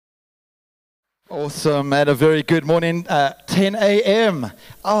Awesome, and a very good morning, 10 a.m.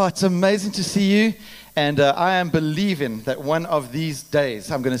 Oh, it's amazing to see you, and I am believing that one of these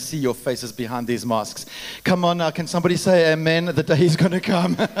days I'm going to see your faces behind these masks. Come on now, can somebody say amen? The day is going to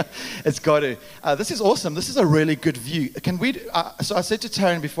come. It's got to. This is awesome. This is a really good view. Can we, so I said to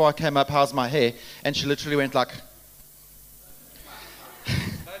Taryn before I came up, how's my hair? And she literally went like,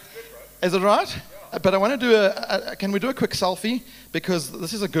 is it right? But I want to do can we do a quick selfie? Because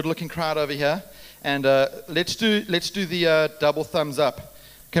this is a good looking crowd over here. And let's do the double thumbs up.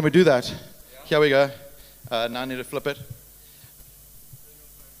 Can we do that? Yeah. Here we go. Now I need to flip it.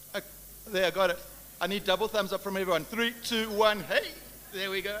 There, I got it. I need double thumbs up from everyone. 3, 2, 1. Hey, there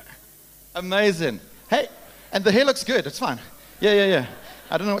we go. Amazing. Hey, and the hair looks good. It's fine. Yeah.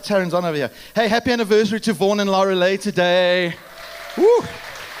 I don't know what Taryn's on over here. Hey, happy anniversary to Vaughan and Lorelei today. Woo.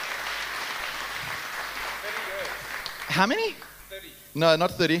 How many? 30. No,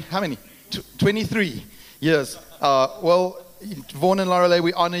 not 30. How many? 23 years. Well, Vaughan and Lorelei,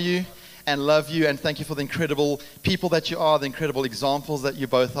 we honor you and love you and thank you for the incredible people that you are, the incredible examples that you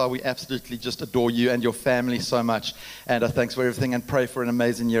both are. We absolutely just adore you and your family so much. And thanks for everything and pray for an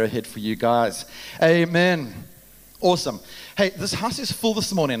amazing year ahead for you guys. Amen. Awesome. Hey, this house is full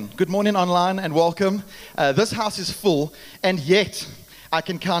this morning. Good morning online and welcome. This house is full, and yet I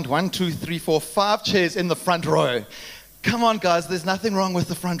can count 1, 2, 3, 4, 5 chairs in the front row. Come on, guys, there's nothing wrong with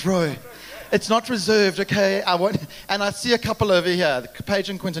the front row. It's not reserved, okay? And I see a couple over here. Paige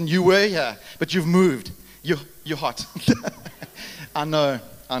and Quentin, you were here, but you've moved. You're hot. I know.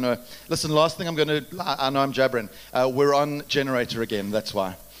 Listen, last thing I know I'm jabbering. We're on generator again, that's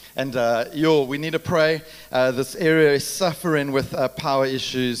why. And we need to pray. This area is suffering with power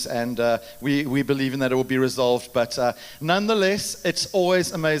issues, and we believe in that it will be resolved. But nonetheless, it's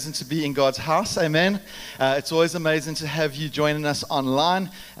always amazing to be in God's house. Amen. It's always amazing to have you joining us online,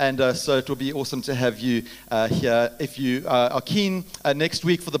 and so it will be awesome to have you here. If you are keen next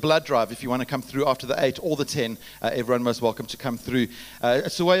week for the blood drive, if you want to come through after the 8 or the 10, everyone most welcome to come through.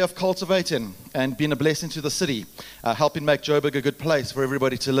 It's a way of cultivating and being a blessing to the city, helping make Joburg a good place for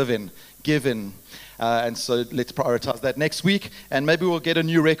everybody to live in, give in. And so let's prioritize that next week, and maybe we'll get a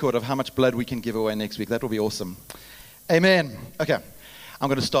new record of how much blood we can give away next week. That will be awesome. Amen. Okay, I'm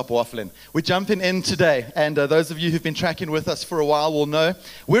going to stop waffling. We're jumping in today, and those of you who've been tracking with us for a while will know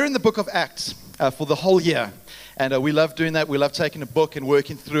we're in the book of Acts for the whole year. And we love doing that. We love taking a book and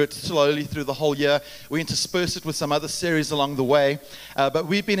working through it slowly through the whole year. We intersperse it with some other series along the way. But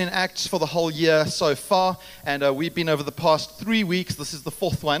we've been in Acts for the whole year so far. And we've been over the past 3 weeks, this is the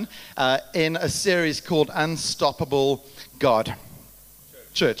 4th one, in a series called Unstoppable God.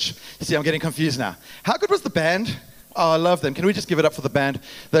 Church. See, I'm getting confused now. How good was the band? Oh, I love them. Can we just give it up for the band?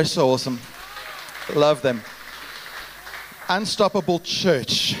 They're so awesome. Love them. Unstoppable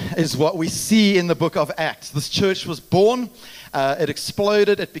church is what we see in the book of Acts. This church was born, it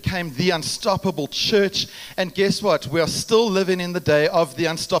exploded, it became the unstoppable church. And guess what? We are still living in the day of the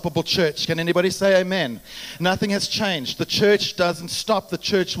unstoppable church. Can anybody say amen? Nothing has changed. The church doesn't stop. The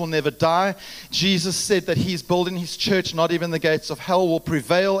church will never die. Jesus said that he's building his church, not even the gates of hell will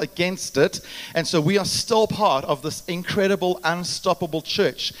prevail against it. And so we are still part of this incredible unstoppable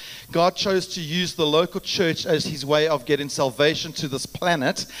church. God chose to use the local church as his way of getting salvation to this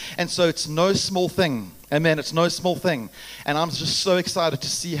planet. And so it's no small thing. Amen. It's no small thing. And I'm just so excited to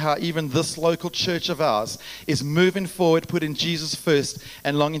see how even this local church of ours is moving forward, putting Jesus first,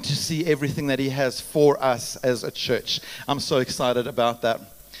 and longing to see everything that he has for us as a church. I'm so excited about that.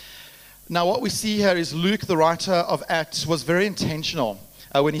 Now, what we see here is Luke, the writer of Acts, was very intentional.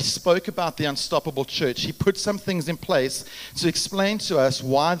 When he spoke about the unstoppable church, he put some things in place to explain to us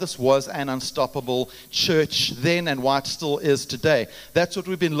why this was an unstoppable church then and why it still is today. That's what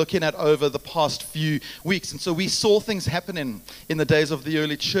we've been looking at over the past few weeks. And so we saw things happening in the days of the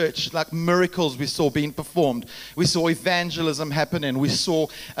early church, like miracles we saw being performed. We saw evangelism happening. We saw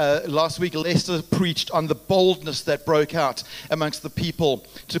last week Lester preached on the boldness that broke out amongst the people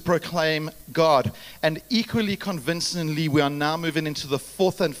to proclaim God. And equally convincingly, we are now moving into the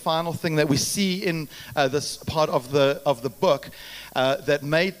 4th and final thing that we see in this part of the book that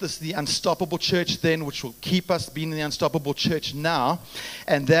made this the unstoppable church then, which will keep us being the unstoppable church now,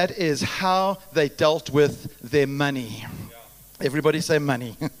 and that is how they dealt with their money. Everybody say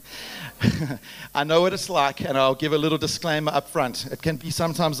money. I know what it's like, and I'll give a little disclaimer up front. It can be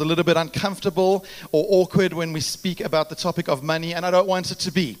sometimes a little bit uncomfortable or awkward when we speak about the topic of money, and I don't want it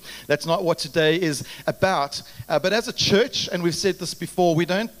to be. That's not what today is about. But as a church, and we've said this before, we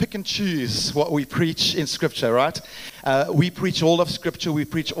don't pick and choose what we preach in Scripture, right? We preach all of Scripture. We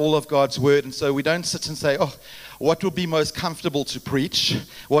preach all of God's Word. And so we don't sit and say, oh, what will be most comfortable to preach?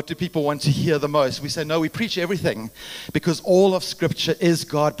 What do people want to hear the most? We say, no, we preach everything because all of Scripture is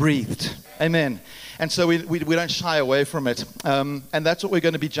God-breathed. Amen. And so we don't shy away from it. And that's what we're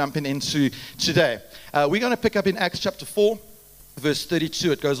going to be jumping into today. We're going to pick up in Acts chapter 4. Verse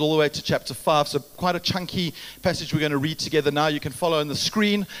 32, it goes all the way to chapter 5, so quite a chunky passage we're going to read together now. You can follow on the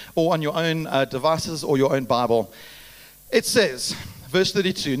screen or on your own devices or your own Bible. It says, verse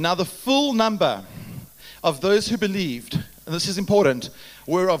 32, now the full number of those who believed, and this is important,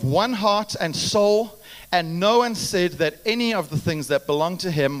 were of one heart and soul, and no one said that any of the things that belonged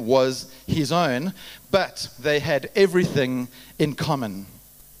to him was his own, but they had everything in common.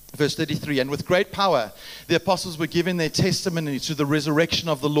 Verse 33, and with great power, the apostles were giving their testimony to the resurrection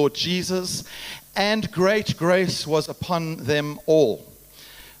of the Lord Jesus, and great grace was upon them all.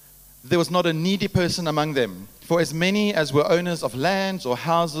 There was not a needy person among them, for as many as were owners of lands or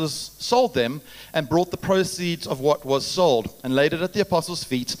houses sold them and brought the proceeds of what was sold and laid it at the apostles'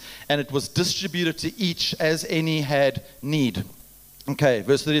 feet, and it was distributed to each as any had need. Okay,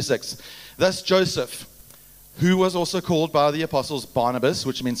 verse 36, thus Joseph, who was also called by the apostles Barnabas,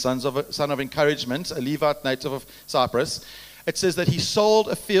 which means son of encouragement, a Levite native of Cyprus. It says that he sold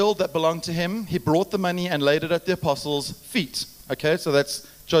a field that belonged to him. He brought the money and laid it at the apostles' feet. Okay, so that's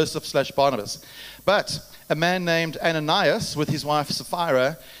Joseph/Barnabas. But a man named Ananias, with his wife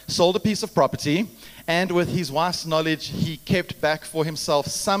Sapphira, sold a piece of property, and with his wife's knowledge, he kept back for himself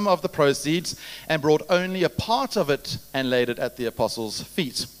some of the proceeds and brought only a part of it and laid it at the apostles'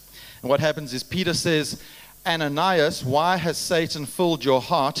 feet. And what happens is Peter says, Ananias, why has Satan filled your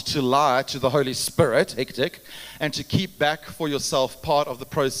heart to lie to the Holy Spirit, hectic, and to keep back for yourself part of the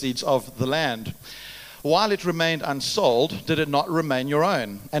proceeds of the land? While it remained unsold, did it not remain your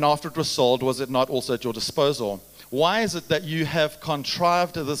own? And after it was sold, was it not also at your disposal? Why is it that you have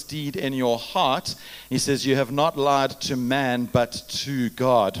contrived this deed in your heart? He says, you have not lied to man, but to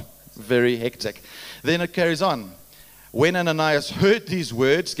God. Very hectic. Then it carries on. When Ananias heard these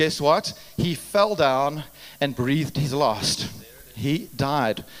words, guess what? He fell down and breathed his last. He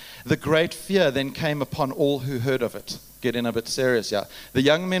died. The great fear then came upon all who heard of it. Getting a bit serious, yeah. The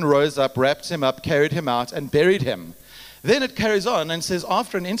young men rose up, wrapped him up, carried him out, and buried him. Then it carries on and says,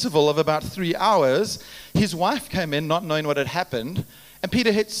 after an interval of about 3 hours, his wife came in, not knowing what had happened. And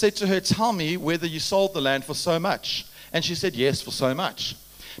Peter had said to her, tell me whether you sold the land for so much. And she said, yes, for so much.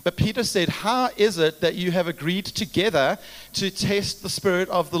 But Peter said, how is it that you have agreed together to test the Spirit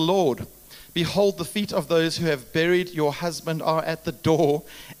of the Lord? Behold, the feet of those who have buried your husband are at the door,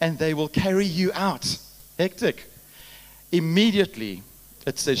 and they will carry you out. Hectic. Immediately,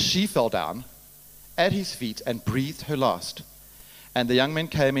 it says, she fell down at his feet and breathed her last. And the young men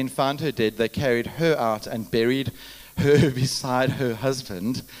came in, found her dead. They carried her out and buried her beside her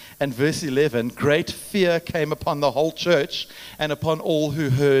husband. And verse 11, great fear came upon the whole church and upon all who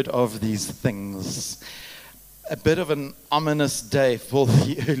heard of these things. A bit of an ominous day for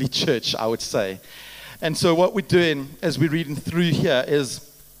the early church, I would say. And so what we're doing as we're reading through here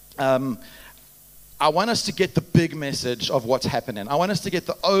is I want us to get the big message of what's happening. I want us to get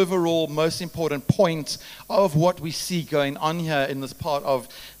the overall most important point of what we see going on here in this part of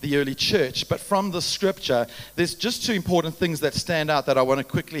the early church. But from the scripture, there's just two important things that stand out that I want to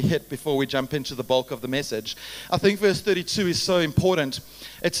quickly hit before we jump into the bulk of the message. I think verse 32 is so important.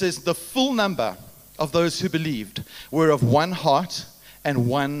 It says, the full number of those who believed were of one heart and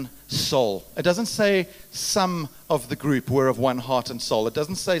one soul. It doesn't say some of the group were of one heart and soul. It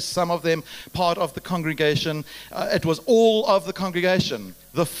doesn't say some of them part of the congregation. It was all of the congregation,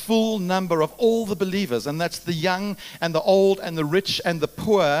 the full number of all the believers, and that's the young and the old and the rich and the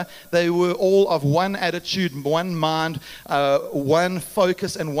poor. They were all of one attitude, one mind, one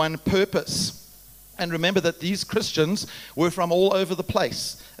focus and one purpose. And remember that these Christians were from all over the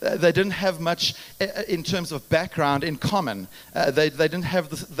place. They didn't have much in terms of background in common. They didn't have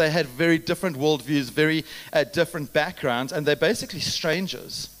this, they had very different worldviews, very different backgrounds, and they're basically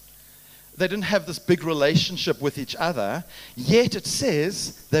strangers. They didn't have this big relationship with each other, yet it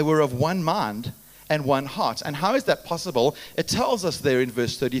says they were of one mind and one heart. And how is that possible? It tells us there in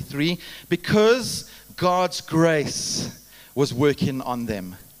verse 33, because God's grace was working on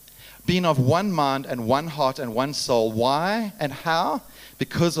them. Being of one mind and one heart and one soul. Why and how?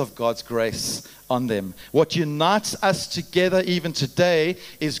 Because of God's grace on them. What unites us together even today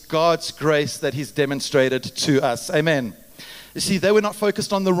is God's grace that He's demonstrated to us. Amen. You see, they were not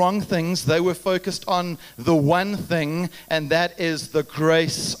focused on the wrong things. They were focused on the one thing, and that is the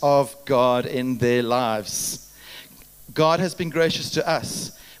grace of God in their lives. God has been gracious to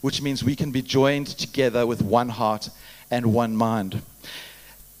us. which means we can be joined together with one heart and one mind.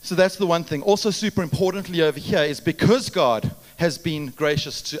 So that's the one thing. Also, super importantly over here is because God has been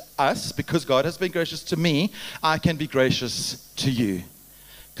gracious to us, because God has been gracious to me, I can be gracious to you.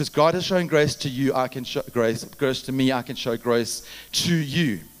 Because God has shown grace to you, I can show grace to me, I can show grace to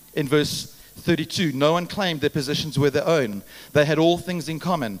you. In verse 32, no one claimed their positions were their own. They had all things in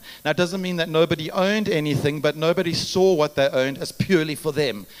common. Now, it doesn't mean that nobody owned anything, but nobody saw what they owned as purely for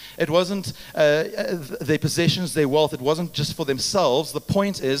them. It wasn't their possessions, their wealth. It wasn't just for themselves. The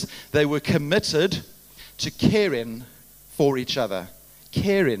point is they were committed to caring for each other.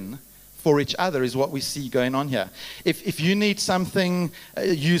 Caring for each other is what we see going on here. If you need something,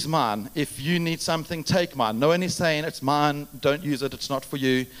 use mine. If you need something, take mine. No one is saying it's mine, don't use it, it's not for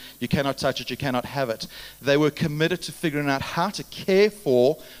you, you cannot touch it, you cannot have it. They were committed to figuring out how to care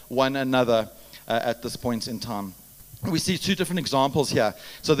for one another at this point in time. We see two different examples here.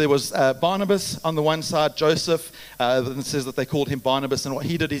 So there was Barnabas on the one side, Joseph. It says that they called him Barnabas. And what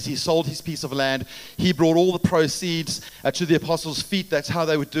he did is he sold his piece of land. He brought all the proceeds to the apostles' feet. That's how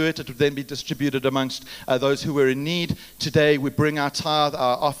they would do it. It would then be distributed amongst those who were in need. Today we bring our tithe,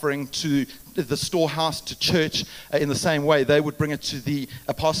 our offering to the storehouse, to church in the same way. They would bring it to the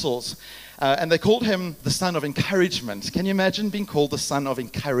apostles. And they called him the son of encouragement. Can you imagine being called the son of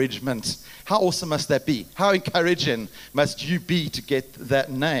encouragement? How awesome must that be? How encouraging must you be to get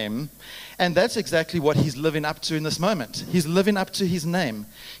that name? And that's exactly what he's living up to in this moment. He's living up to his name.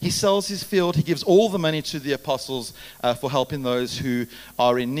 He sells his field. He gives all the money to the apostles for helping those who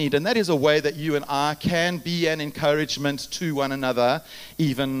are in need. And that is a way that you and I can be an encouragement to one another,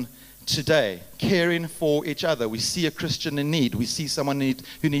 even today, caring for each other. We see a Christian in need. We see someone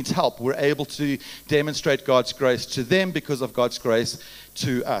who needs help. We're able to demonstrate God's grace to them because of God's grace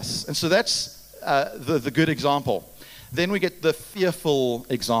to us. And so that's the good example. Then we get the fearful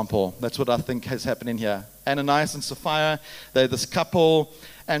example. That's what I think has happened in here. Ananias and Sapphira, they're this couple,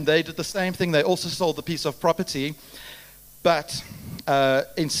 and they did the same thing. They also sold the piece of property, but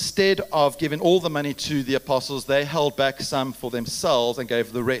instead of giving all the money to the apostles, they held back some for themselves and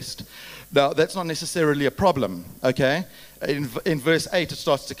gave the rest. Now, that's not necessarily a problem, okay? In verse 8, it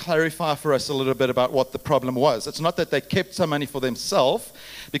starts to clarify for us a little bit about what the problem was. It's not that they kept some money for themselves,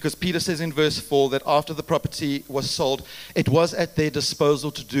 because Peter says in verse 4 that after the property was sold, it was at their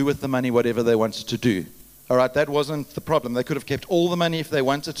disposal to do with the money whatever they wanted to do. All right, that wasn't the problem. They could have kept all the money if they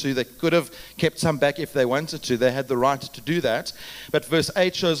wanted to. They could have kept some back if they wanted to. They had the right to do that. But verse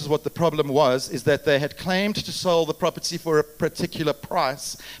 8 shows us what the problem was, is that they had claimed to sell the property for a particular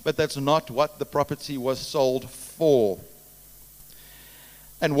price, but that's not what the property was sold for.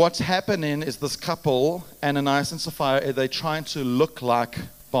 And what's happening is this couple, Ananias and Sapphira, they're trying to look like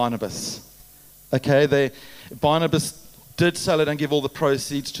Barnabas. Okay, Barnabas did sell it and give all the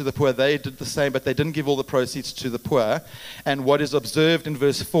proceeds to the poor. They did the same, but they didn't give all the proceeds to the poor. And what is observed in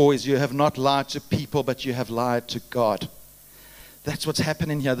verse 4 is you have not lied to people, but you have lied to God. That's what's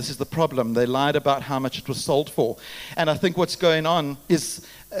happening here. This is the problem. They lied about how much it was sold for. And I think what's going on is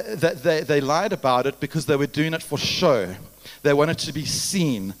that they lied about it because they were doing it for show. They wanted to be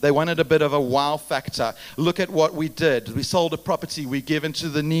seen. They wanted a bit of a wow factor. Look at what we did. We sold a property. We gave into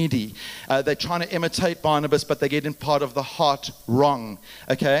the needy. They're trying to imitate Barnabas, but they get in part of the heart wrong.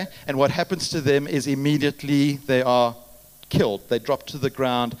 Okay? And what happens to them is immediately they are killed. They drop to the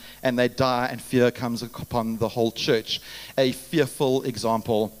ground and they die, and fear comes upon the whole church. A fearful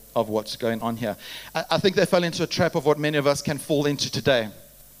example of what's going on here. I think they fell into a trap of what many of us can fall into today.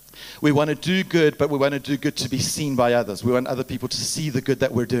 We want to do good, but we want to do good to be seen by others. We want other people to see the good that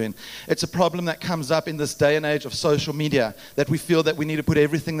we're doing. It's a problem that comes up in this day and age of social media, that we feel that we need to put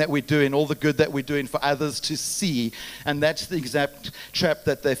everything that we're doing, all the good that we're doing, for others to see. And that's the exact trap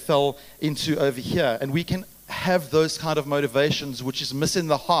that they fell into over here. And we can have those kind of motivations, which is missing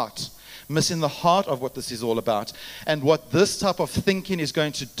the heart of what this is all about. And what this type of thinking is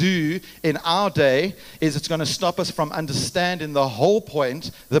going to do in our day is it's going to stop us from understanding the whole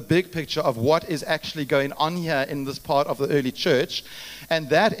point, the big picture of what is actually going on here in this part of the early church. And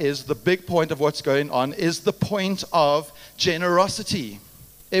that is the big point of what's going on, is the point of generosity.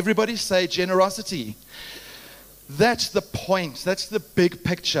 Everybody say generosity. That's the point. That's the big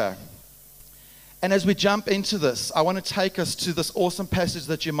picture. And as we jump into this, I want to take us to this awesome passage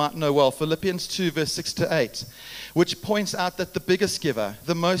that you might know well, Philippians 2, verse 6 to 8, which points out that the biggest giver,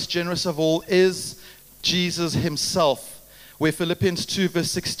 the most generous of all, is Jesus himself. Where Philippians 2, verse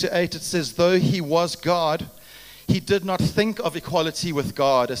 6 to 8, it says, though he was God, he did not think of equality with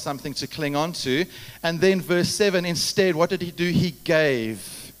God as something to cling on to. And then verse 7, instead, what did he do? He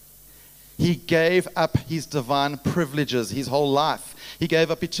gave. He gave up his divine privileges, his whole life. He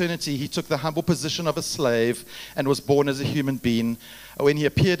gave up eternity. He took the humble position of a slave and was born as a human being. When he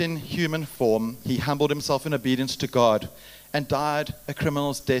appeared in human form, he humbled himself in obedience to God and died a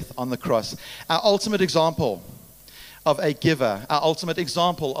criminal's death on the cross. Our ultimate example of a giver, our ultimate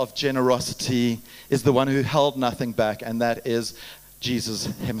example of generosity is the one who held nothing back, and that is Jesus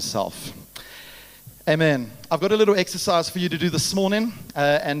himself. Amen. I've got a little exercise for you to do this morning,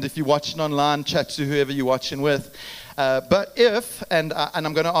 and if you're watching online, chat to whoever you're watching with. But and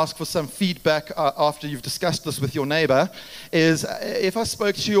I'm going to ask for some feedback after you've discussed this with your neighbor, is if I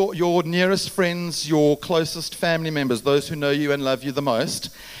spoke to your nearest friends, your closest family members, those who know you and love you the most,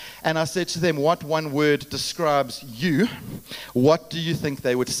 and I said to them, what one word describes you, what do you think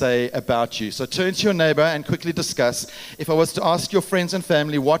they would say about you? So turn to your neighbor and quickly discuss. If I was to ask your friends and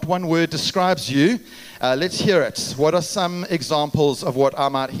family what one word describes you, let's hear it. What are some examples of what I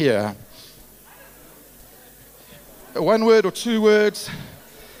might hear? One word or two words?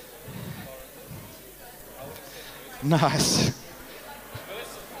 Nice.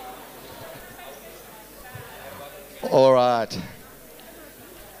 All right.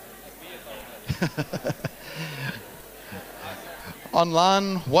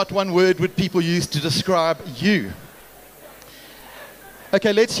 Online, what one word would people use to describe you?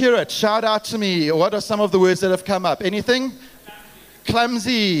 Okay, let's hear it. Shout out to me. What are some of the words that have come up? Anything?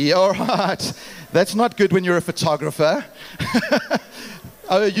 Clumsy. All right. That's not good when you're a photographer.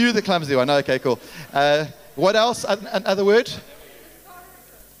 Oh, you the clumsy one. Okay, cool. What else? Another word?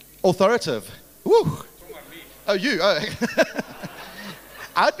 Authoritative. Woo. Oh, you. Oh.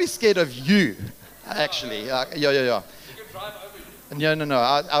 I'd be scared of you, actually. Yeah. You can drive over you. No.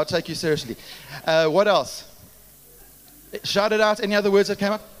 I'll take you seriously. What else? Shout it out. Any other words that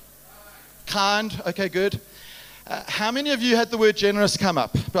came up? Kind. Okay, good. How many of you had the word generous come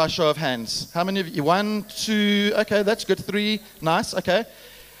up? By show of hands. How many of you? 1, 2. Okay, that's good. 3. Nice. Okay.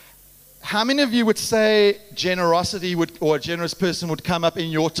 How many of you would say generosity or a generous person would come up in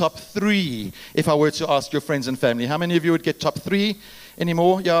your top 3 if I were to ask your friends and family? How many of you would get top 3? Any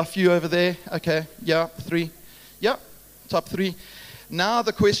more? Yeah, a few over there. Okay, yeah, 3. Yeah, top 3. Now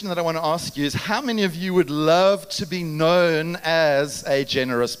the question that I want to ask you is, how many of you would love to be known as a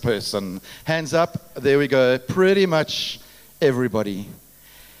generous person? Hands up. There we go. Pretty much everybody.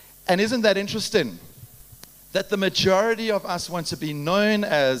 And isn't that interesting? That the majority of us want to be known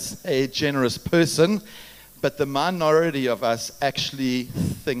as a generous person, but the minority of us actually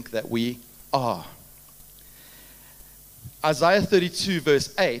think that we are. Isaiah 32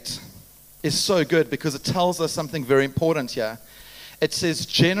 verse 8 is so good because it tells us something very important here. It says,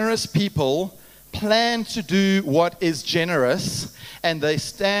 generous people plan to do what is generous, and they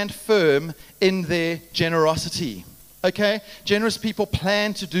stand firm in their generosity. Okay? Generous people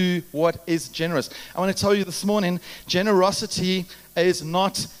plan to do what is generous. I want to tell you this morning, generosity is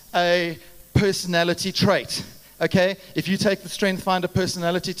not a personality trait. Okay? If you take the Strength Finder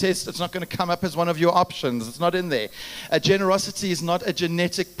personality test, it's not going to come up as one of your options. It's not in there. Generosity is not a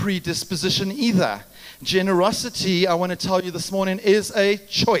genetic predisposition either. Generosity, I want to tell you this morning, is a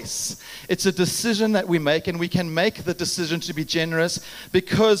choice. It's a decision that we make, and we can make the decision to be generous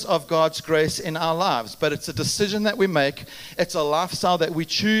because of God's grace in our lives. But it's a decision that we make. It's a lifestyle that we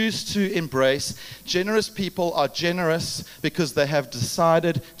choose to embrace. Generous people are generous because they have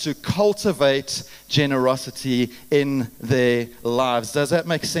decided to cultivate generosity in their lives. Does that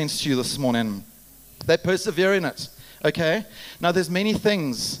make sense to you this morning? They persevere in it. Okay? Now, there's many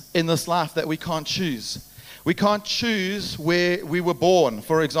things in this life that we can't choose. We can't choose where we were born,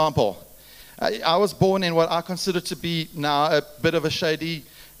 for example. I was born in what I consider to be now a bit of a shady,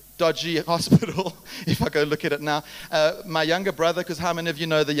 dodgy hospital, if I go look at it now. My younger brother, because how many of you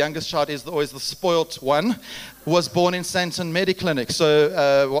know the youngest child is always the spoilt one, was born in Santon Mediclinic,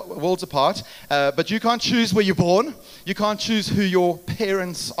 so worlds apart. But you can't choose where you're born. You can't choose who your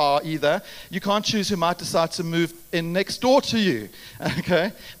parents are either. You can't choose who might decide to move in next door to you.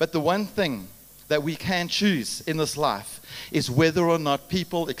 Okay? But the one thing that we can choose in this life is whether or not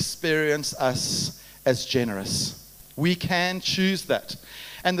people experience us as generous. We can choose that.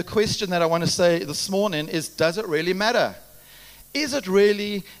 And the question that I want to say this morning is, does it really matter? Is it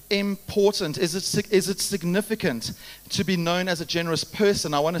really important? Is it significant to be known as a generous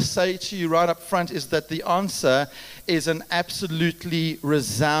person? I want to say to you right up front is that the answer is an absolutely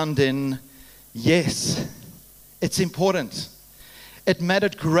resounding yes. It's important. It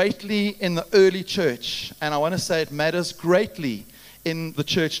mattered greatly in the early church, and I want to say it matters greatly in the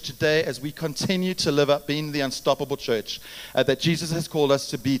church today as we continue to live up being the unstoppable church that Jesus has called us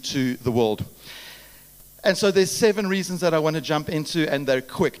to be to the world. And so there's 7 reasons that I want to jump into, and they're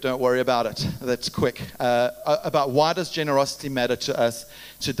quick. Don't worry about it. That's quick. About why does generosity matter to us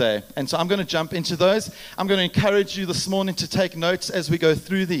today. And so I'm going to jump into those. I'm going to encourage you this morning to take notes as we go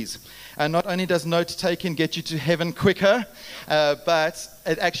through these. And not only does note taking get you to heaven quicker, but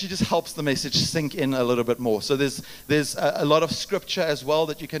it actually just helps the message sink in a little bit more. So there's a lot of scripture as well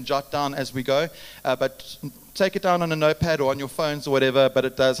that you can jot down as we go. But take it down on a notepad or on your phones or whatever, but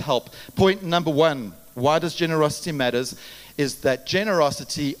it does help. Point number 1. Why does generosity matters is that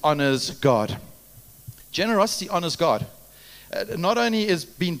generosity honors God. Generosity honors God. Not only is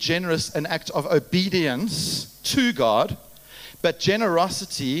being generous an act of obedience to God, but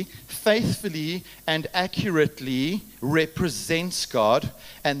generosity faithfully and accurately represents God,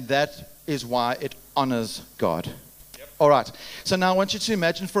 and that is why it honors God. All right, so now I want you to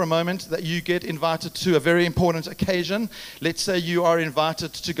imagine for a moment that you get invited to a very important occasion. Let's say you are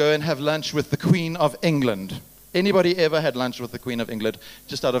invited to go and have lunch with the Queen of England. Anybody ever had lunch with the Queen of England?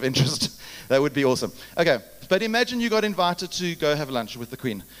 Just out of interest. That would be awesome. Okay, but imagine you got invited to go have lunch with the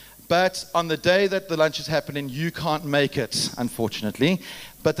Queen. But on the day that the lunch is happening, you can't make it, unfortunately.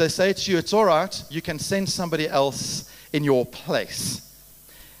 But they say to you, it's all right, you can send somebody else in your place.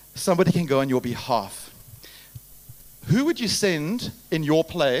 Somebody can go on your behalf. Who would you send in your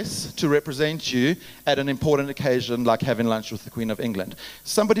place to represent you at an important occasion like having lunch with the Queen of England?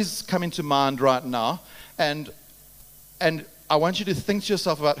 Somebody's coming to mind right now, and I want you to think to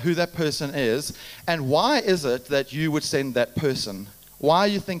yourself about who that person is, and why is it that you would send that person? Why are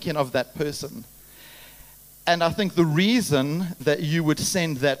you thinking of that person? And I think the reason that you would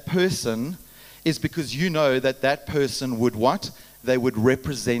send that person is because you know that that person would what? They would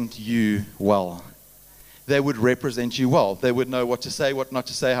represent you well. They would represent you well. They would know what to say, what not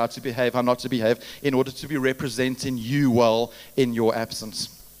to say, how to behave, how not to behave, in order to be representing you well in your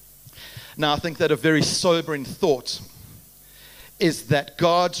absence. Now, I think that a very sobering thought is that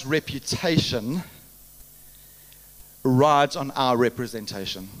God's reputation rides on our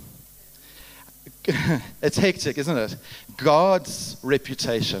representation. It's hectic, isn't it? God's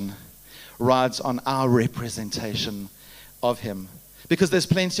reputation rides on our representation of Him. Because there's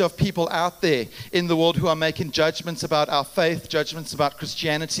plenty of people out there in the world who are making judgments about our faith, judgments about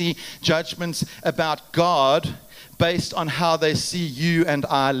Christianity, judgments about God based on how they see you and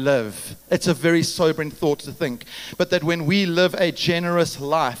I live. It's a very sobering thought to think. But that when we live a generous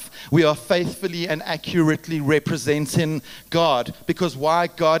life, we are faithfully and accurately representing God. Because why?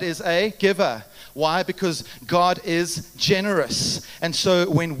 God is a giver. Why? Because God is generous. And so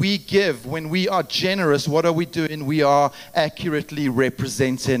when we give, when we are generous, what are we doing? We are accurately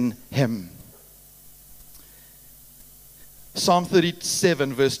representing Him. Psalm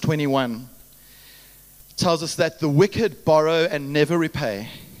 37, verse 21 tells us that the wicked borrow and never repay,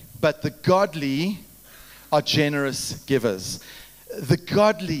 but the godly are generous givers. The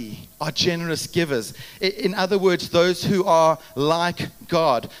godly are generous givers. In other words, those who are like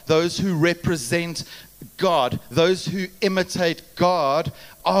God, those who represent God, those who imitate God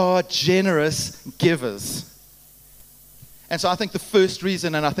are generous givers. And so I think the first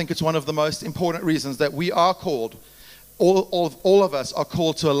reason, and I think it's one of the most important reasons, that we are called, all of us are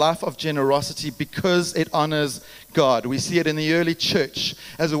called to a life of generosity because it honors God. We see it in the early church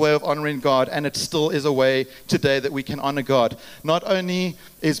as a way of honoring God, and it still is a way today that we can honor God. Not only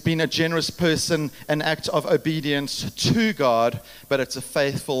is being a generous person an act of obedience to God, but it's a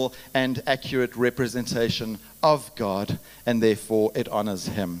faithful and accurate representation of God, and therefore it honors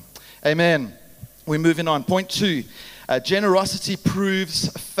Him. Amen. We're moving on. Point 2, generosity proves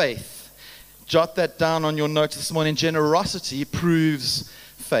faith. Jot that down on your notes this morning. Generosity proves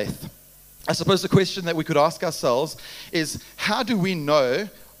faith. I suppose the question that we could ask ourselves is, how do we know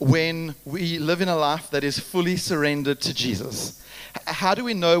when we live in a life that is fully surrendered to Jesus? How do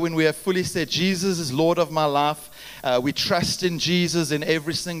we know when we have fully said, Jesus is Lord of my life, we trust in Jesus in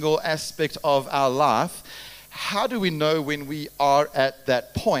every single aspect of our life? How do we know when we are at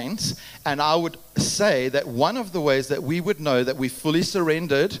that point? And I would say that one of the ways that we would know that we fully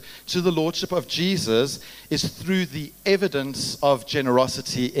surrendered to the Lordship of Jesus is through the evidence of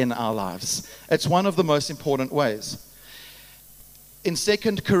generosity in our lives. It's one of the most important ways. In 2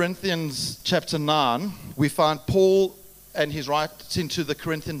 Corinthians chapter 9, we find Paul, and he's writing to the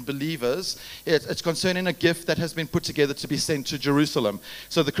Corinthian believers. It's concerning a gift that has been put together to be sent to Jerusalem.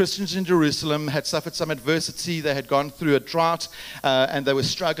 So the Christians in Jerusalem had suffered some adversity. They had gone through a drought, and they were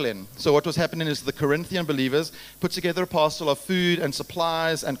struggling. So what was happening is the Corinthian believers put together a parcel of food and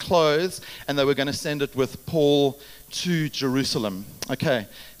supplies and clothes, and they were going to send it with Paul to Jerusalem. Okay,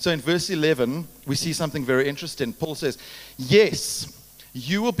 so in verse 11, we see something very interesting. Paul says, yes,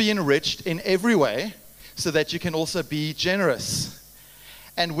 you will be enriched in every way, so that you can also be generous.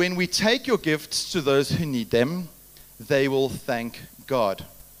 And when we take your gifts to those who need them, they will thank God.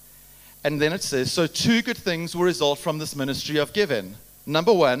 And then it says, so 2 good things will result from this ministry of giving.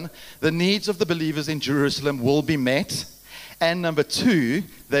 Number 1, the needs of the believers in Jerusalem will be met. And number 2,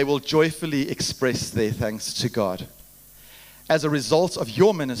 they will joyfully express their thanks to God. As a result of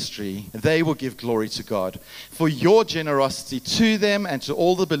your ministry, they will give glory to God. For your generosity to them and to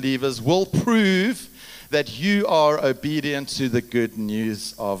all the believers will prove that you are obedient to the good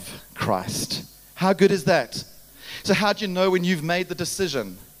news of Christ. How good is that? So how do you know when you've made the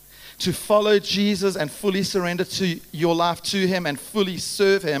decision to follow Jesus and fully surrender to your life to Him and fully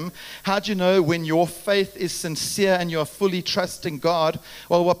serve Him? How do you know when your faith is sincere and you're fully trusting God?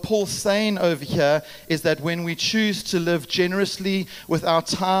 Well, what Paul's saying over here is that when we choose to live generously with our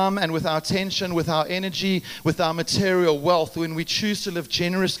time and with our attention, with our energy, with our material wealth, when we choose to live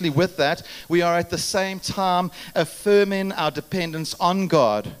generously with that, we are at the same time affirming our dependence on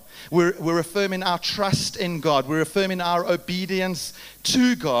God. We're affirming our trust in God. We're affirming our obedience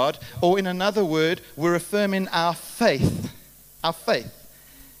to God. Or in another word, we're affirming our faith. Our faith.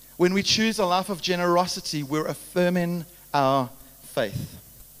 When we choose a life of generosity, we're affirming our faith.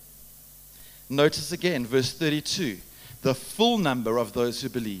 Notice again, verse 32. The full number of those who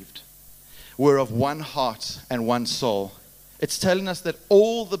believed were of one heart and one soul. It's telling us that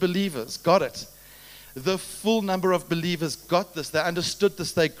all the believers got it. The full number of believers got this. They understood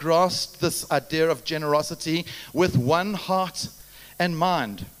this. They grasped this idea of generosity with one heart and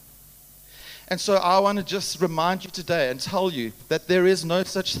mind. And so I want to just remind you today and tell you that there is no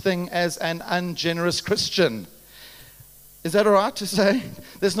such thing as an ungenerous Christian. Is that all right to say?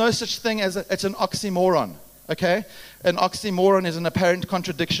 There's no such thing as it's an oxymoron. Okay? An oxymoron is an apparent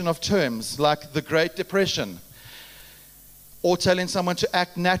contradiction of terms, like the Great Depression. Or telling someone to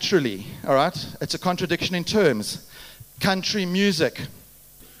act naturally, all right? It's a contradiction in terms. Country music.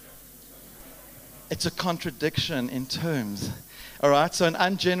 It's a contradiction in terms, all right? So an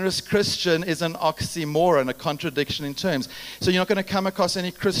ungenerous Christian is an oxymoron, a contradiction in terms. So you're not going to come across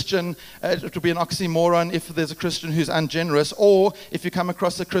any Christian, it will be an oxymoron if there's a Christian who's ungenerous, or if you come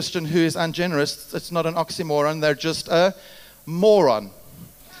across a Christian who is ungenerous, it's not an oxymoron, they're just a moron.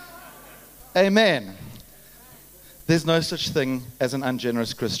 Amen. There's no such thing as an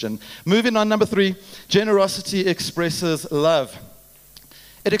ungenerous Christian. Moving on, number 3, generosity expresses love.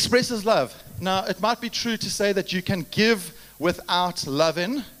 It expresses love. Now, it might be true to say that you can give without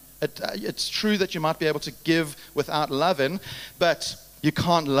loving. It's true that you might be able to give without loving, but you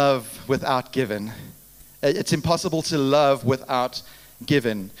can't love without giving. It's impossible to love without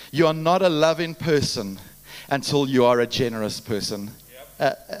giving. You are not a loving person until you are a generous person.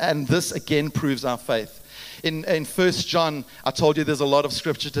 And this, again, proves our faith. In 1 John, I told you there's a lot of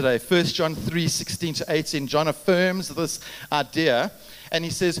scripture today. 1 John 3:16-18, John affirms this idea. And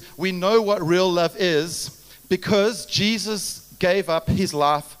he says, we know what real love is because Jesus gave up His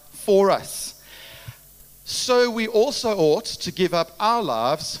life for us. So we also ought to give up our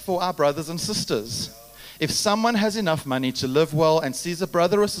lives for our brothers and sisters. If someone has enough money to live well and sees a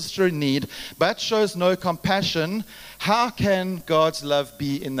brother or sister in need, but shows no compassion, how can God's love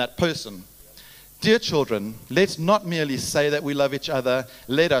be in that person? Dear children, let's not merely say that we love each other.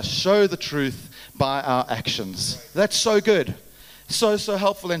 Let us show the truth by our actions. That's so good. So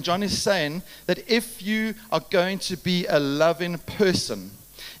helpful. And John is saying that if you are going to be a loving person,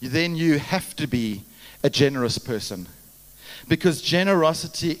 then you have to be a generous person. Because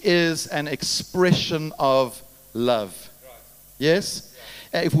generosity is an expression of love. Yes?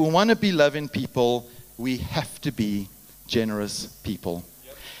 If we want to be loving people, we have to be generous people.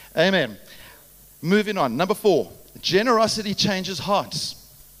 Amen. Moving on. Number 4, generosity changes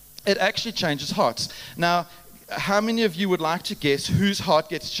hearts. It actually changes hearts. Now, how many of you would like to guess whose heart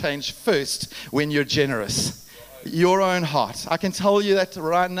gets changed first when you're generous? Your own heart. I can tell you that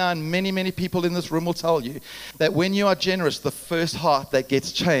right now, and many people in this room will tell you that when you are generous, the first heart that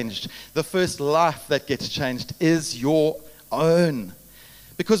gets changed, the first life that gets changed is your own.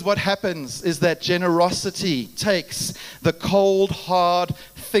 Because what happens is that generosity takes the cold, hard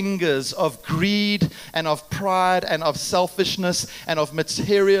fingers of greed and of pride and of selfishness and of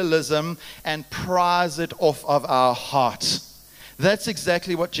materialism and pries it off of our heart. That's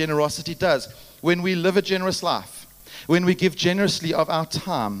exactly what generosity does. When we live a generous life, when we give generously of our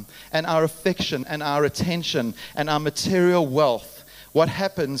time and our affection and our attention and our material wealth, what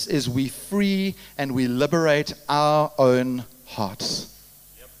happens is we free and we liberate our own hearts.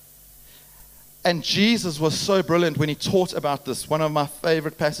 And Jesus was so brilliant when He taught about this. One of my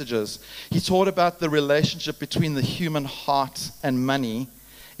favorite passages. He taught about the relationship between the human heart and money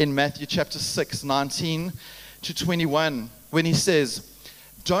in Matthew chapter 6, 19 to 21, when he says,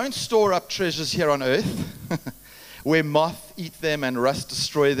 "Don't store up treasures here on earth, where moth eat them and rust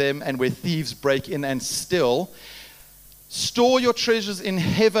destroy them, and where thieves break in and steal. Store your treasures in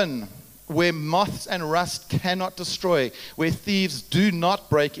heaven, where moths and rust cannot destroy, where thieves do not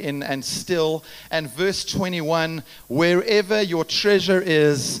break in and steal." And verse 21, "Wherever your treasure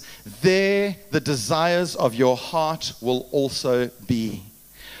is, there the desires of your heart will also be."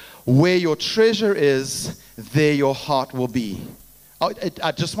 Where your treasure is, there your heart will be.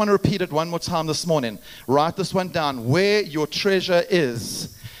 I just want to repeat it one more time this morning. Write this one down. Where your treasure is,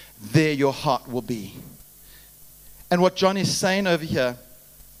 there your heart will be. And what John is saying over here,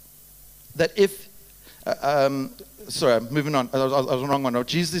 that if, sorry, moving on, I was on the wrong one. What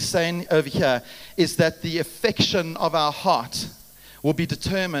Jesus is saying over here is that the affection of our heart will be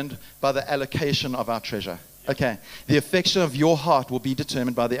determined by the allocation of our treasure. Okay, the affection of your heart will be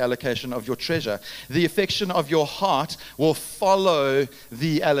determined by the allocation of your treasure. The affection of your heart will follow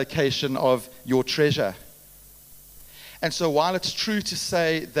the allocation of your treasure. And so while it's true to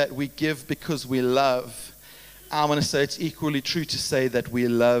say that we give because we love, I want to say it's equally true to say that we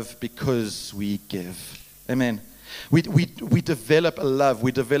love because we give. Amen. We develop a love,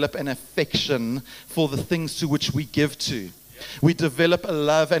 we develop an affection for the things to which we give to. We develop a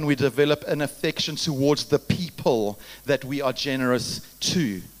love and we develop an affection towards the people that we are generous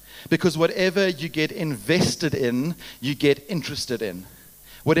to. Because whatever you get invested in, you get interested in.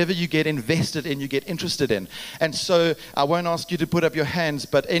 Whatever you get invested in, you get interested in. And so I won't ask you to put up your hands,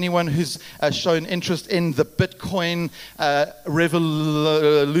 but anyone who's shown interest in the Bitcoin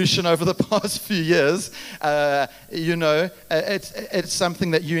revolution over the past few years, it's something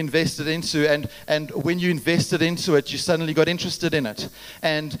that you invested into. And when you invested into it, you suddenly got interested in it.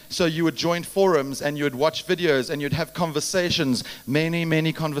 And so you would join forums and you would watch videos and you'd have conversations, many,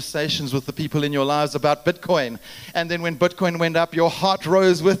 many conversations with the people in your lives about Bitcoin. And then when Bitcoin went up, your heart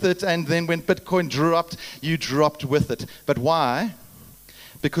rose with it, and then when Bitcoin dropped, you dropped with it. But why?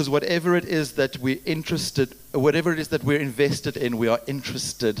 Because whatever it is that we're invested in, we are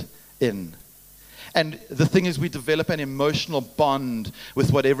interested in. And the thing is, we develop an emotional bond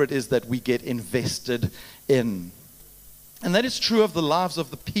with whatever it is that we get invested in. And that is true of the lives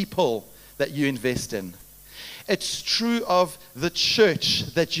of the people that you invest in. It's true of the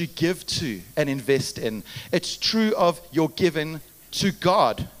church that you give to and invest in. It's true of your giving to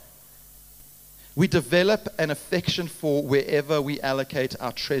God. We develop an affection for wherever we allocate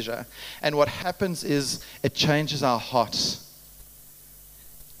our treasure. And what happens is it changes our hearts.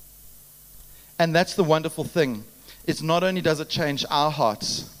 And that's the wonderful thing. It's not only does it change our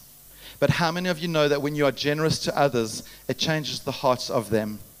hearts, but how many of you know that when you are generous to others, it changes the hearts of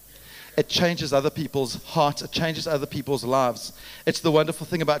them? It changes other people's hearts. It changes other people's lives. It's the wonderful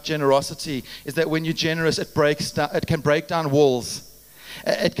thing about generosity is that when you're generous, it can break down walls.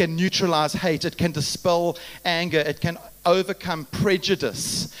 It can neutralize hate. It can dispel anger. It can overcome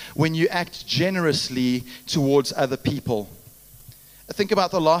prejudice when you act generously towards other people. Think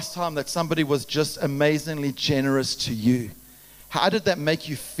about the last time that somebody was just amazingly generous to you. How did that make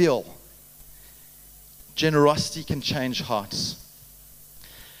you feel? Generosity can change hearts.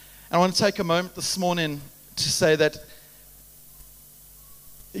 I want to take a moment this morning to say that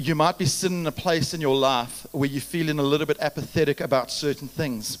you might be sitting in a place in your life where you're feeling a little bit apathetic about certain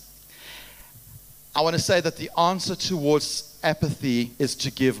things. I want to say that the answer towards apathy is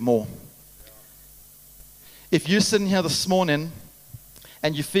to give more. If you're sitting here this morning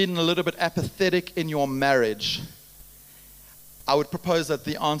and you're feeling a little bit apathetic in your marriage, I would propose that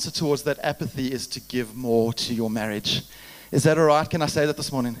the answer towards that apathy is to give more to your marriage. Is that all right? Can I say that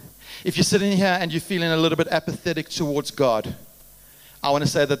this morning? If you're sitting here and you're feeling a little bit apathetic towards God, I want to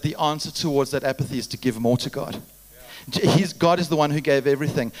say that the answer towards that apathy is to give more to God. God is the one who gave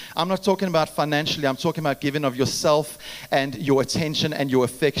everything. I'm not talking about financially. I'm talking about giving of yourself and your attention and your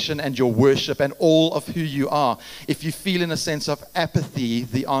affection and your worship and all of who you are. If you feel in a sense of apathy,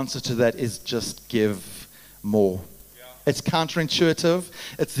 the answer to that is just give more. Yeah. It's counterintuitive.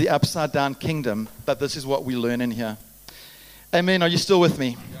 It's the upside down kingdom, but this is what we learn in here. Amen. Are you still with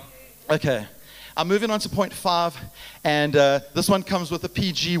me? Yeah. Okay. I'm moving on to point 5, and this one comes with a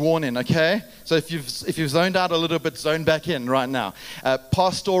PG warning, okay? So if you've zoned out a little bit, zone back in right now.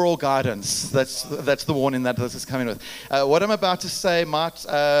 Pastoral guidance, that's the warning that this is coming with. What I'm about to say might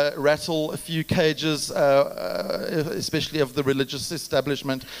rattle a few cages, especially of the religious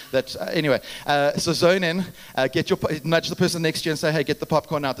establishment. So zone in, nudge the person next to you and say, hey, get the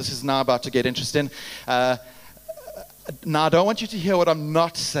popcorn out. This is now about to get interesting. Now, I don't want you to hear what I'm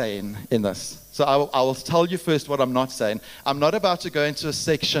not saying in this. So I will tell you first what I'm not saying. I'm not about to go into a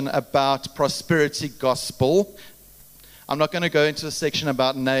section about prosperity gospel. I'm not going to go into a section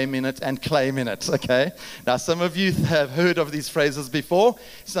about naming it and claiming it, okay? Now, some of you have heard of these phrases before.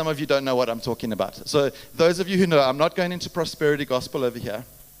 Some of you don't know what I'm talking about. So those of you who know, I'm not going into prosperity gospel over here.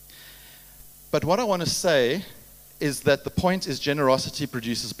 But what I want to say is that the point is generosity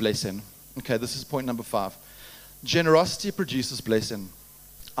produces blessing. Okay, this is point number 5. Generosity produces blessing.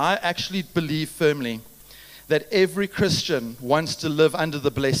 I actually believe firmly that every Christian wants to live under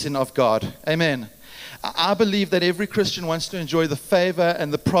the blessing of God. Amen. I believe that every Christian wants to enjoy the favor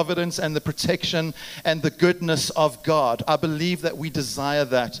and the providence and the protection and the goodness of God. I believe that we desire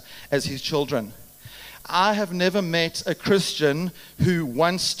that as His children. I have never met a Christian who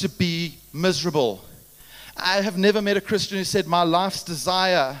wants to be miserable. I have never met a Christian who said, my life's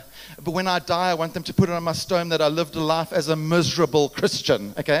desire, but when I die, I want them to put it on my stone that I lived a life as a miserable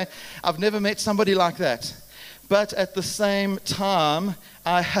Christian, okay? I've never met somebody like that. But at the same time,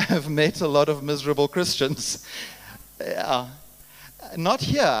 I have met a lot of miserable Christians. Not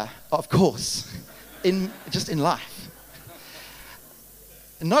here, of course, just in life.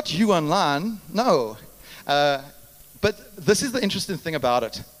 Not you online, no. But this is the interesting thing about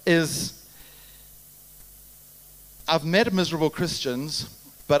it, is I've met miserable Christians,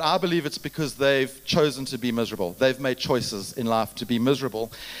 but I believe it's because they've chosen to be miserable. They've made choices in life to be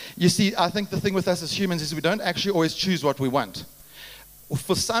miserable. You see, I think the thing with us as humans is we don't actually always choose what we want.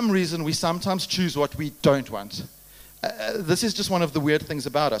 For some reason, we sometimes choose what we don't want. This is just one of the weird things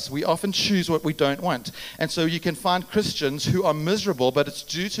about us. We often choose what we don't want. And so you can find Christians who are miserable, but it's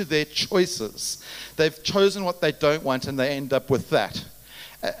due to their choices. They've chosen what they don't want, and they end up with that.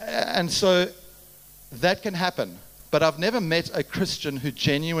 And so that can happen. But I've never met a Christian who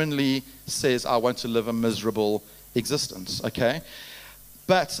genuinely says, I want to live a miserable existence, okay?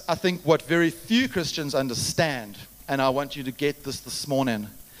 But I think what very few Christians understand, and I want you to get this morning,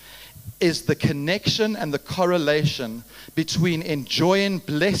 is the connection and the correlation between enjoying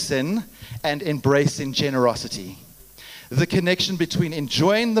blessing and embracing generosity. The connection between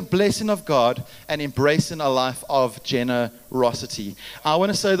enjoying the blessing of God and embracing a life of generosity. I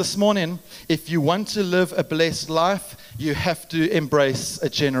want to say this morning, if you want to live a blessed life, you have to embrace a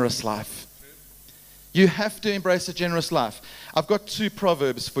generous life. You have to embrace a generous life. I've got 2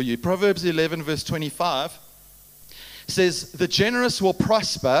 proverbs for you. Proverbs 11 verse 25 says, the generous will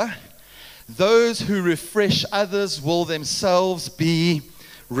prosper. Those who refresh others will themselves be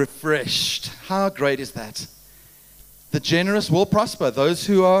refreshed. How great is that? The generous will prosper. Those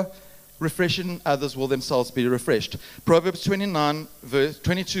who are refreshing others will themselves be refreshed. Proverbs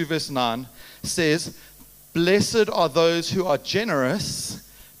 22 verse 9 says, blessed are those who are generous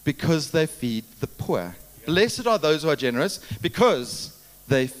because they feed the poor. Blessed are those who are generous because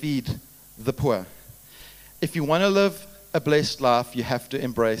they feed the poor. If you want to live a blessed life, you have to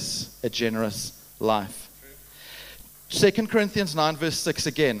embrace a generous life. 2 Corinthians 9 verse 6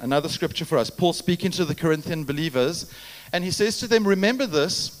 again, another scripture for us. Paul speaking to the Corinthian believers, and he says to them, remember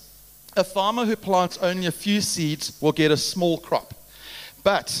this, a farmer who plants only a few seeds will get a small crop.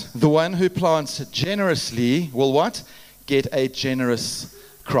 But the one who plants generously will what? Get a generous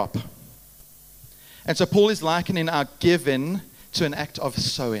crop. And so Paul is likening our giving to an act of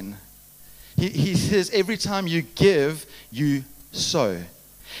sowing. He says every time you give, you sow.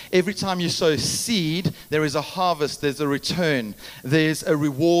 Every time you sow seed, there is a harvest, there's a return, there's a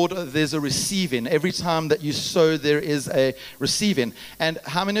reward, there's a receiving. Every time that you sow, there is a receiving. And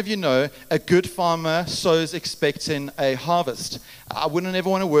how many of you know a good farmer sows expecting a harvest? I wouldn't ever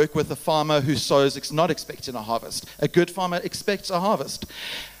want to work with a farmer who sows not expecting a harvest. A good farmer expects a harvest.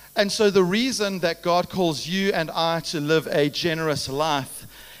 And so the reason that God calls you and I to live a generous life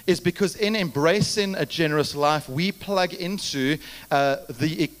is because in embracing a generous life, we plug into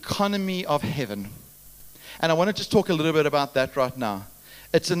the economy of heaven. And I want to just talk a little bit about that right now.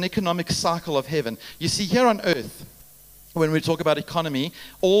 It's an economic cycle of heaven. You see, here on earth, when we talk about economy,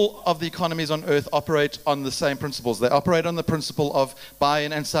 all of the economies on earth operate on the same principles. They operate on the principle of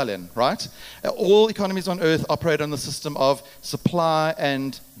buying and selling, right? All economies on earth operate on the system of supply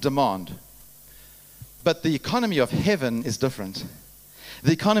and demand. But the economy of heaven is different.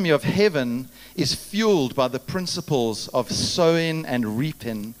 The economy of heaven is fueled by the principles of sowing and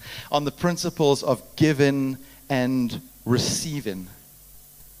reaping, on the principles of giving and receiving.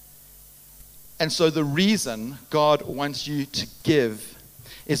 And so the reason God wants you to give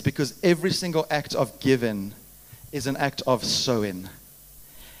is because every single act of giving is an act of sowing.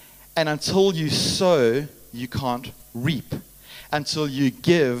 And until you sow, you can't reap. Until you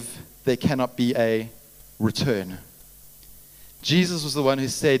give, there cannot be a return. Jesus was the one who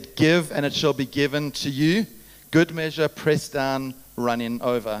said, give and it shall be given to you. Good measure, pressed down, running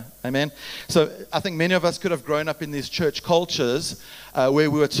over. Amen. So I think many of us could have grown up in these church cultures where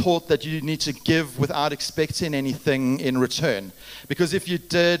we were taught that you need to give without expecting anything in return. Because if you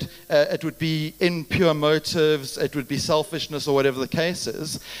did, it would be impure motives, it would be selfishness or whatever the case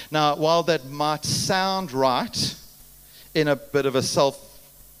is. Now, while that might sound right in a bit of a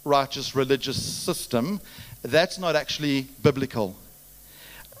self-righteous religious system, that's not actually biblical.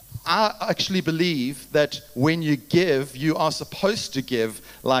 I actually believe that when you give, you are supposed to give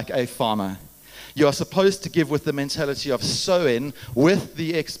like a farmer. You are supposed to give with the mentality of sowing, with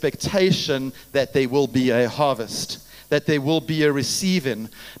the expectation that there will be a harvest, that there will be a receiving,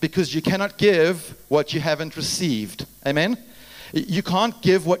 because you cannot give what you haven't received. Amen? You can't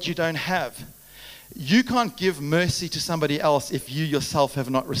give what you don't have. You can't give mercy to somebody else if you yourself have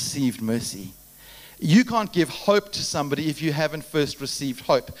not received mercy. You can't give hope to somebody if you haven't first received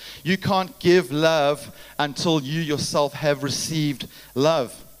hope. You can't give love until you yourself have received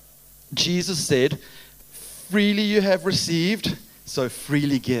love. Jesus said, freely you have received, so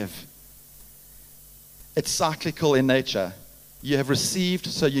freely give. It's cyclical in nature. You have received,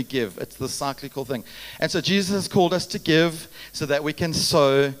 so you give. It's the cyclical thing. And so Jesus has called us to give so that we can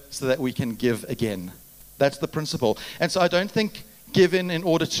sow, so that we can give again. That's the principle. And so I don't think giving in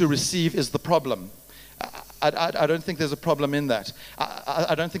order to receive is the problem. I don't think there's a problem in that.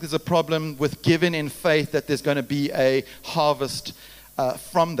 I don't think there's a problem with giving in faith that there's going to be a harvest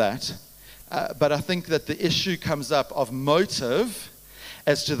from that. But I think that the issue comes up of motive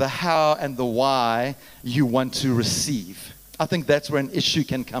as to the how and the why you want to receive. I think that's where an issue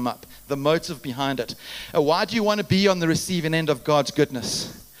can come up, the motive behind it. Why do you want to be on the receiving end of God's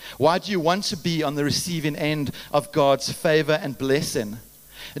goodness? Why do you want to be on the receiving end of God's favor and blessing?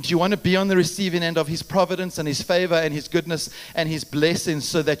 And do you want to be on the receiving end of His providence and His favor and His goodness and His blessings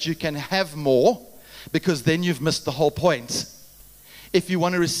so that you can have more? Because then you've missed the whole point. If you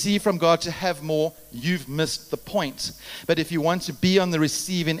want to receive from God to have more, you've missed the point. But if you want to be on the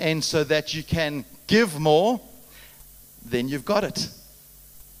receiving end so that you can give more, then you've got it.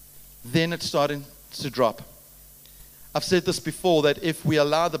 Then it's starting to drop. I've said this before, that if we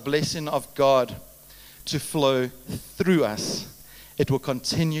allow the blessing of God to flow through us, it will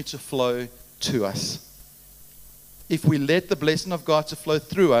continue to flow to us. If we let the blessing of God to flow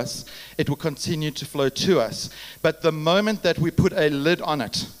through us, it will continue to flow to us. But the moment that we put a lid on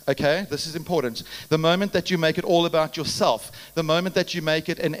it, okay, this is important. The moment that you make it all about yourself, the moment that you make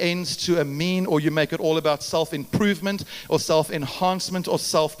it an ends to a mean, or you make it all about self-improvement or self-enhancement or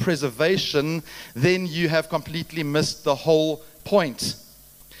self-preservation, then you have completely missed the whole point.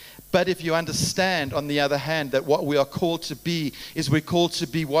 But if you understand, on the other hand, that what we are called to be is we're called to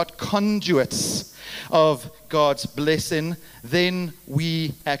be what? Conduits of God's blessing, then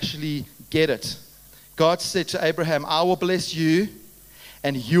we actually get it. God said to Abraham, I will bless you,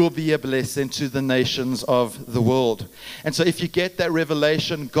 and you will be a blessing to the nations of the world. And so if you get that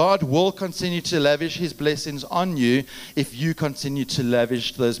revelation, God will continue to lavish His blessings on you if you continue to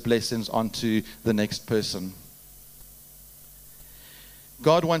lavish those blessings onto the next person.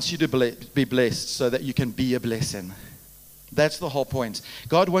 God wants you to be blessed so that you can be a blessing. That's the whole point.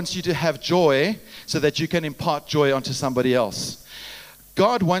 God wants you to have joy so that you can impart joy onto somebody else.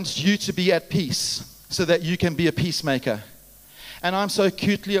 God wants you to be at peace so that you can be a peacemaker. And I'm so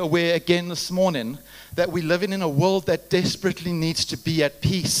acutely aware again this morning that we live in a world that desperately needs to be at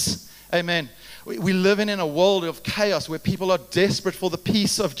peace. Amen. We live in a world of chaos where people are desperate for the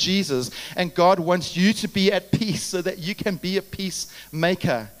peace of Jesus, and God wants you to be at peace so that you can be a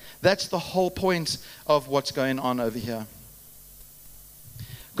peacemaker. That's the whole point of what's going on over here.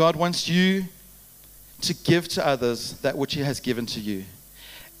 God wants you to give to others that which He has given to you.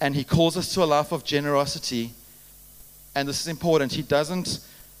 And He calls us to a life of generosity. And this is important. He doesn't,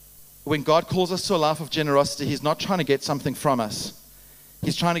 when God calls us to a life of generosity, He's not trying to get something from us.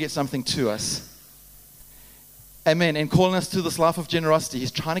 He's trying to get something to us. Amen. And calling us to this life of generosity,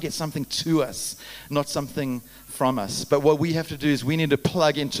 He's trying to get something to us, not something from us. But what we have to do is we need to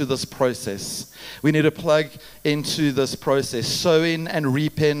plug into this process. We need to plug into this process, sowing and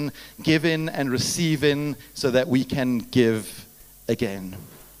reaping, giving and receiving, so that we can give again.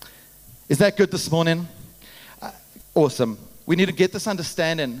 Is that good this morning? Awesome. We need to get this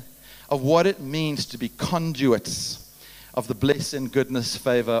understanding of what it means to be conduits of the blessing, goodness,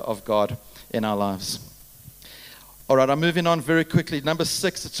 favor of God in our lives. All right, I'm moving on very quickly. Number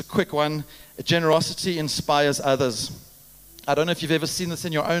 6, it's a quick one. Generosity inspires others. I don't know if you've ever seen this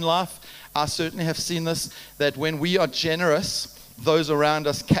in your own life. I certainly have seen this, that when we are generous, those around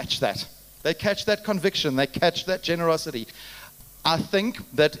us catch that. They catch that conviction. They catch that generosity. I think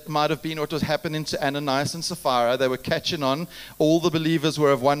that might have been what was happening to Ananias and Sapphira. They were catching on. All the believers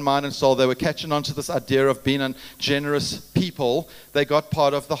were of one mind and soul. They were catching on to this idea of being a generous people. They got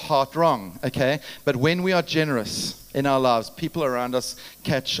part of the heart wrong, okay? But when we are generous in our lives, people around us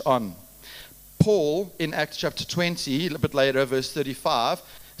catch on. Paul, in Acts chapter 20, a little bit later, verse 35,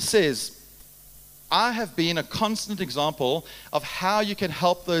 says, I have been a constant example of how you can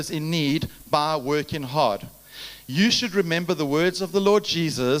help those in need by working hard. You should remember the words of the Lord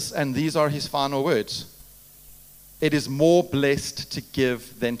Jesus, and these are his final words. It is more blessed to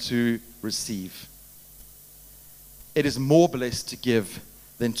give than to receive. It is more blessed to give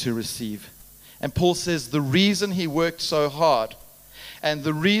than to receive. And Paul says the reason he worked so hard and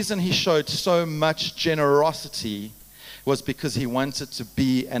the reason he showed so much generosity was because he wanted to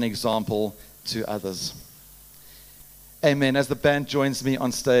be an example to others. Amen. As the band joins me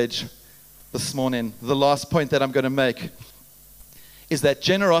on stage this morning, the last point that I'm going to make is that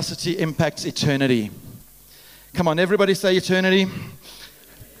generosity impacts eternity. Come on, everybody say eternity.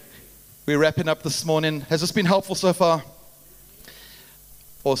 We're wrapping up this morning. Has this been helpful so far?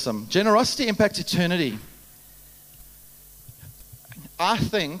 Awesome. Generosity impacts eternity. I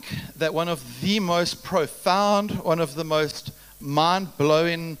think that one of the most profound, one of the most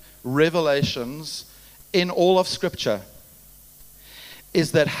mind-blowing revelations in all of Scripture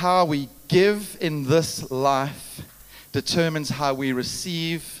is that how we give in this life determines how we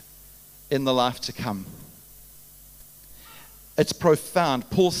receive in the life to come. It's profound.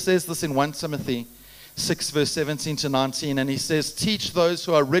 Paul says this in 1 Timothy 6, verse 17 to 19, and he says, teach those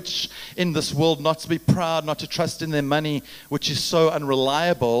who are rich in this world not to be proud, not to trust in their money, which is so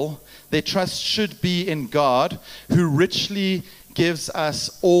unreliable. Their trust should be in God, who richly gives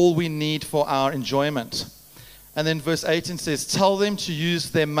us all we need for our enjoyment. And then verse 18 says, tell them to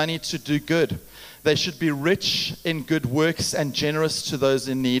use their money to do good. They should be rich in good works and generous to those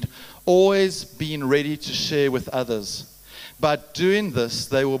in need, always being ready to share with others. By doing this,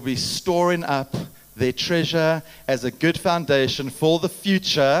 they will be storing up their treasure as a good foundation for the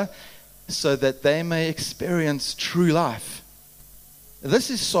future so that they may experience true life. This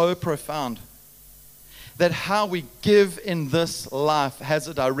is so profound. That how we give in this life has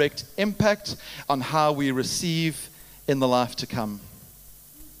a direct impact on how we receive in the life to come.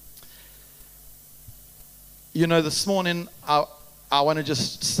 You know, this morning, I want to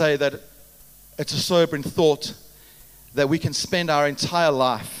just say that it's a sobering thought that we can spend our entire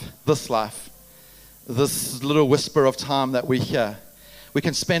life, this little whisper of time that we hear, we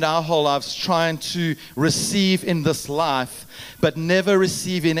can spend our whole lives trying to receive in this life, but never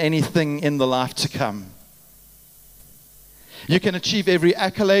receiving anything in the life to come. You can achieve every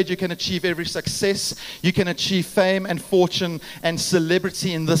accolade, you can achieve every success, you can achieve fame and fortune and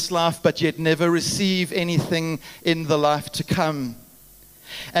celebrity in this life, but yet never receive anything in the life to come.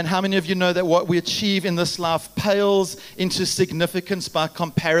 And how many of you know that what we achieve in this life pales into significance by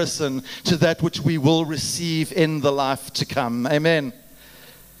comparison to that which we will receive in the life to come? Amen.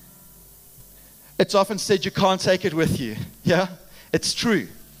 It's often said you can't take it with you. Yeah, it's true.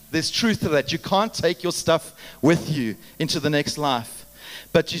 There's truth to that. You can't take your stuff with you into the next life.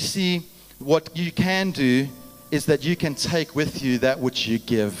 But you see, what you can do is that you can take with you that which you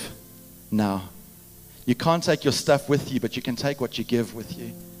give now. You can't take your stuff with you, but you can take what you give with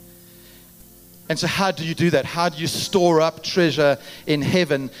you. And so how do you do that? How do you store up treasure in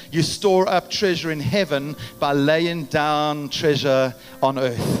heaven? You store up treasure in heaven by laying down treasure on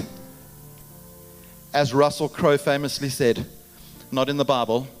earth. As Russell Crowe famously said, not in the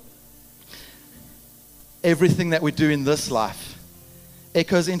Bible, everything that we do in this life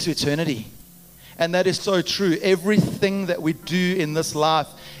echoes into eternity. And that is so true. Everything that we do in this life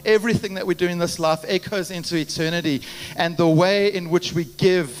echoes into eternity. And the way in which we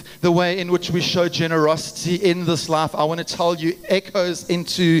give, the way in which we show generosity in this life, I want to tell you, echoes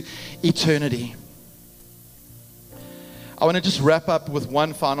into eternity. I want to just wrap up with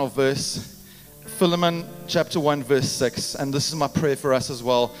one final verse. Philemon chapter 1, verse 6. And this is my prayer for us as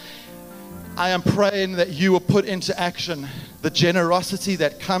well. I am praying that you will put into action the generosity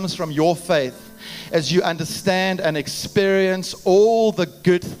that comes from your faith as you understand and experience all the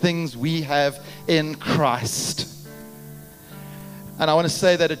good things we have in Christ. And I want to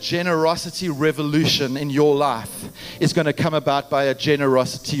say that a generosity revolution in your life is going to come about by a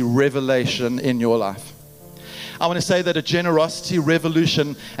generosity revelation in your life. I want to say that a generosity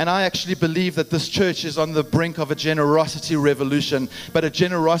revolution, and I actually believe that this church is on the brink of a generosity revolution, but a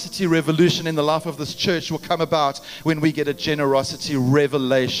generosity revolution in the life of this church will come about when we get a generosity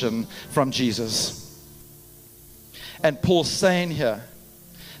revelation from Jesus. And Paul's saying here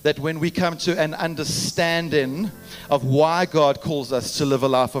that when we come to an understanding of why God calls us to live a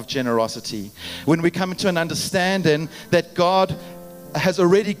life of generosity, when we come to an understanding that God has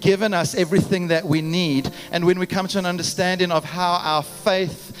already given us everything that we need, and when we come to an understanding of how our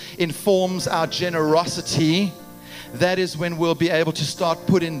faith informs our generosity, that is when we'll be able to start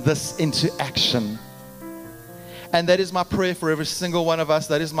putting this into action. And that is my prayer for every single one of us.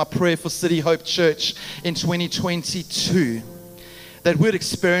 That is my prayer for City Hope Church in 2022. That we'd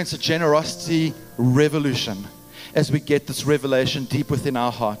experience a generosity revolution as we get this revelation deep within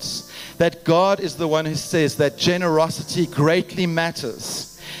our hearts. That God is the one who says that generosity greatly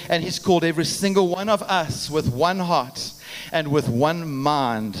matters. And He's called every single one of us with one heart and with one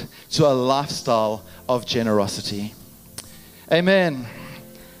mind to a lifestyle of generosity. Amen.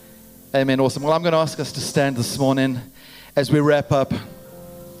 Amen. Awesome. Well, I'm going to ask us to stand this morning as we wrap up.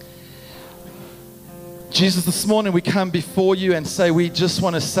 Jesus, this morning we come before you and say, we just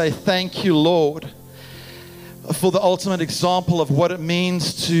want to say thank you, Lord, for the ultimate example of what it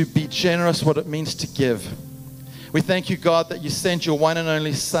means to be generous, what it means to give. We thank you, God, that you sent your one and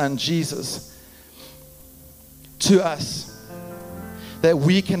only Son, Jesus, to us, that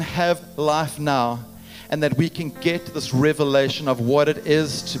we can have life now, and that we can get this revelation of what it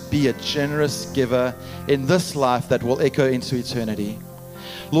is to be a generous giver in this life that will echo into eternity.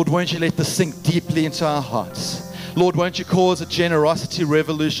 Lord, won't you let this sink deeply into our hearts? Lord, won't you cause a generosity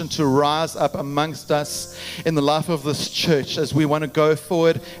revolution to rise up amongst us in the life of this church as we want to go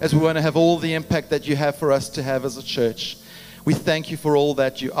forward, as we want to have all the impact that you have for us to have as a church. We thank you for all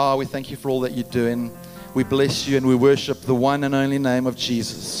that you are. We thank you for all that you're doing. We bless you and we worship the one and only name of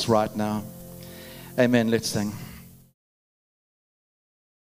Jesus right now. Amen. Let's sing.